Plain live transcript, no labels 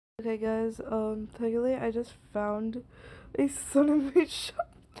Okay guys, technically I just found a Suname shop.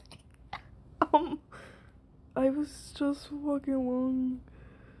 Um, I was just walking along,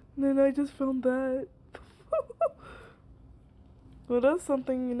 and then I just found that. Well, that's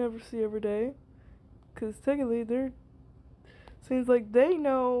something you never see every day. Cause technically they're, seems like they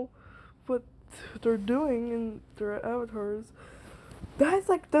know what they're doing in their avatars. That's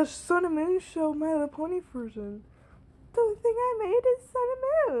like the Sun and Moon show My Little Pony version. The only thing I made is Sun and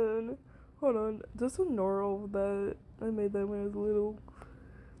Moon. Hold on, this one Normal that I made that when I was little.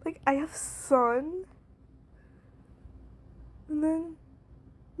 Like I have sun and then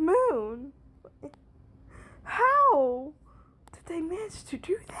moon. How did they manage to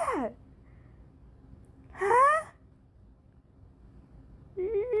do that? Huh?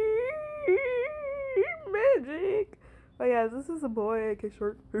 Magic. Oh yeah, this is a boy, okay,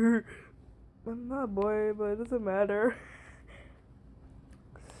 short. I'm not a boy, but it doesn't matter.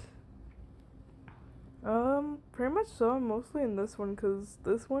 Pretty much so. I'm mostly in this one because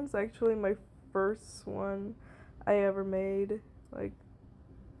this one's actually my first one I ever made. Like,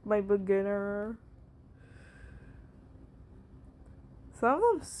 my beginner. Some of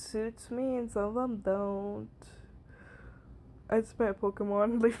them suits me and some of them don't. I just met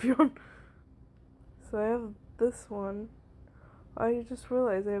Pokemon Leafeon. So I have this one. I just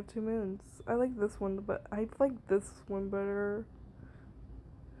realized I have 2 moons. I like this one, but I like this one better.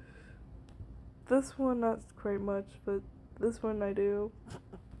 This one not quite much, but this one I do.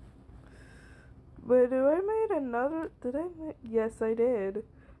 But do I made another? Did I make? Yes, I did.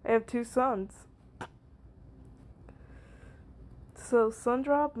 I have 2 suns. So sun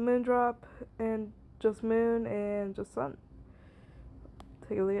drop, moon drop, and just moon and just sun.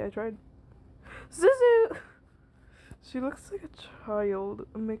 Technically, I tried. Zuzu! She looks like a child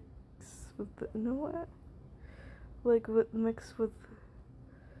mixed with the, you know what? Like mixed with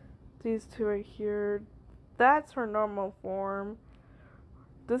these 2 right here. That's her normal form.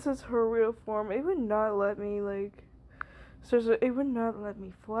 This is her real form. It would not let me, like, seriously, it would not let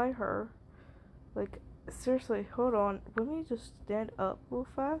me fly her. Like, seriously, hold on. Let me just stand up real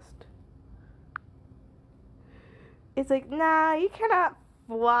fast. It's like, nah, you cannot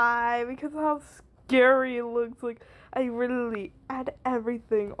fly because of how scary it looks. Like, I really add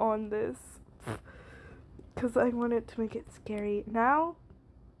everything on this because I wanted to make it scary. Now,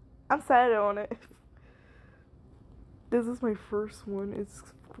 I'm sad on it. This is my first one. It's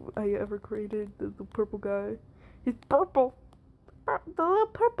I ever created. The purple guy. He's purple. The little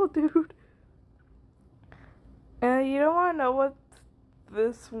purple dude. And you don't want to know what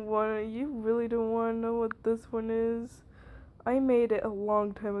this one. You really don't want to know what this one is. I made it a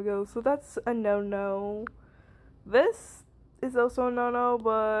long time ago, so that's a no-no. This is also a no-no,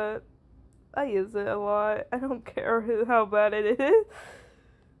 but I use it a lot. I don't care how bad it is.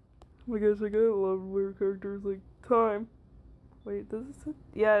 Oh my gosh, I gotta love weird characters like Time. Wait, this is it?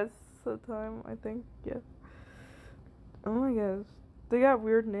 Yeah, it's a Time, I think. Yeah. Oh my gosh. They got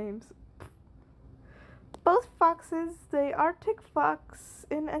weird names. Both foxes, the Arctic fox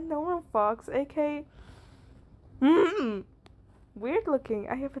and a normal fox, aka weird looking.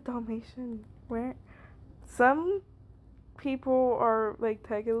 I have a Dalmatian. Where some people are like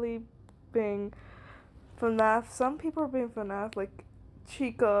technically being FNAF. Some people are being FNAF, like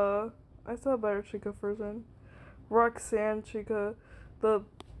Chica. I saw a better Chica version. Roxanne Chica. The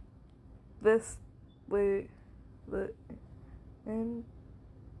and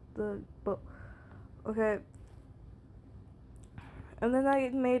the but okay. And then I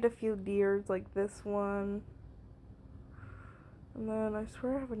made a few deers like this one. And then I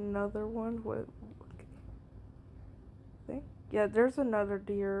swear I have another one. What? Okay. I think yeah. There's another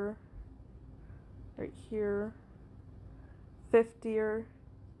deer. Right here. 5th deer.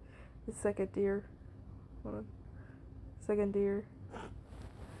 The 2nd deer. Hold on. 2nd deer.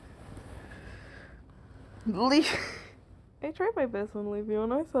 I tried my best on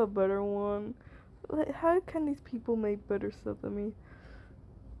Leafeon. I saw a better one. Like, how can these people make better stuff than me?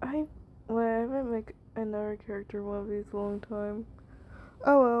 I haven't make another character one of these a long time.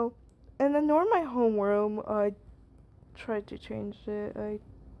 Oh well. And then nor my homeroom, I tried to change it. I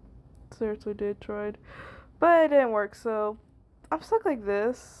seriously did tried. But it didn't work, so I'm stuck like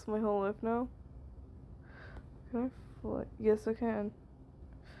this my whole life now. Can I fly? Yes, I can.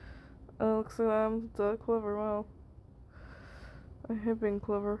 Looks like I'm that clever. Wow. I have been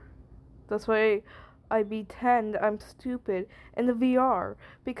clever. That's why I pretend I'm stupid in the VR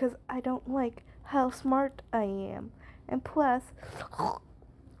because I don't like how smart I am. And plus,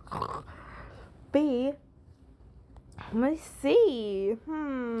 B, let me see.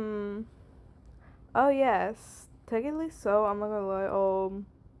 Oh yes, technically so. I'm not gonna lie.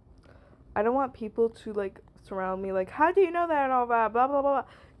 I don't want people to like surround me like, how do you know that and all that, blah blah blah.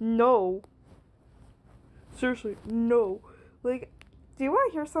 No. Seriously, no. Like, do you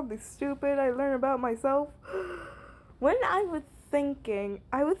want to hear something stupid I learned about myself? When I was thinking,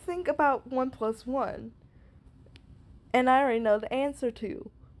 I would think about 1 plus 1. And I already know the answer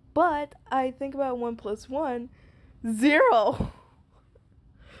to. But I think about 1 plus 1, 0.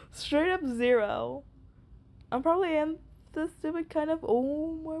 Straight up 0. I'm probably in the stupid kind of,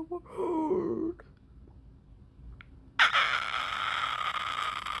 oh my word.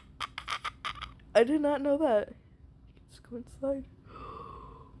 I did not know that. Let's go inside.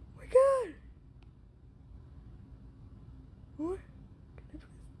 Oh my god. What?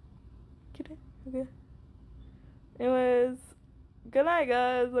 Get in. Okay. Anyways, good night,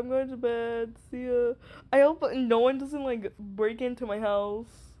 guys. I'm going to bed. See ya. I hope no one doesn't like break into my house.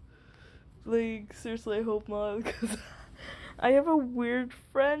 Like, seriously, I hope not, because I have a weird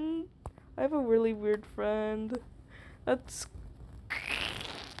friend. I have a really weird friend. That's.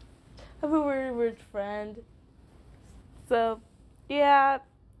 I have a very weird friend. So, yeah.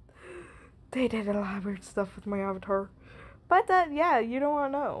 They did a lot of weird stuff with my avatar. But, yeah, you don't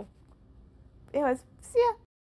want to know. Anyways, see ya.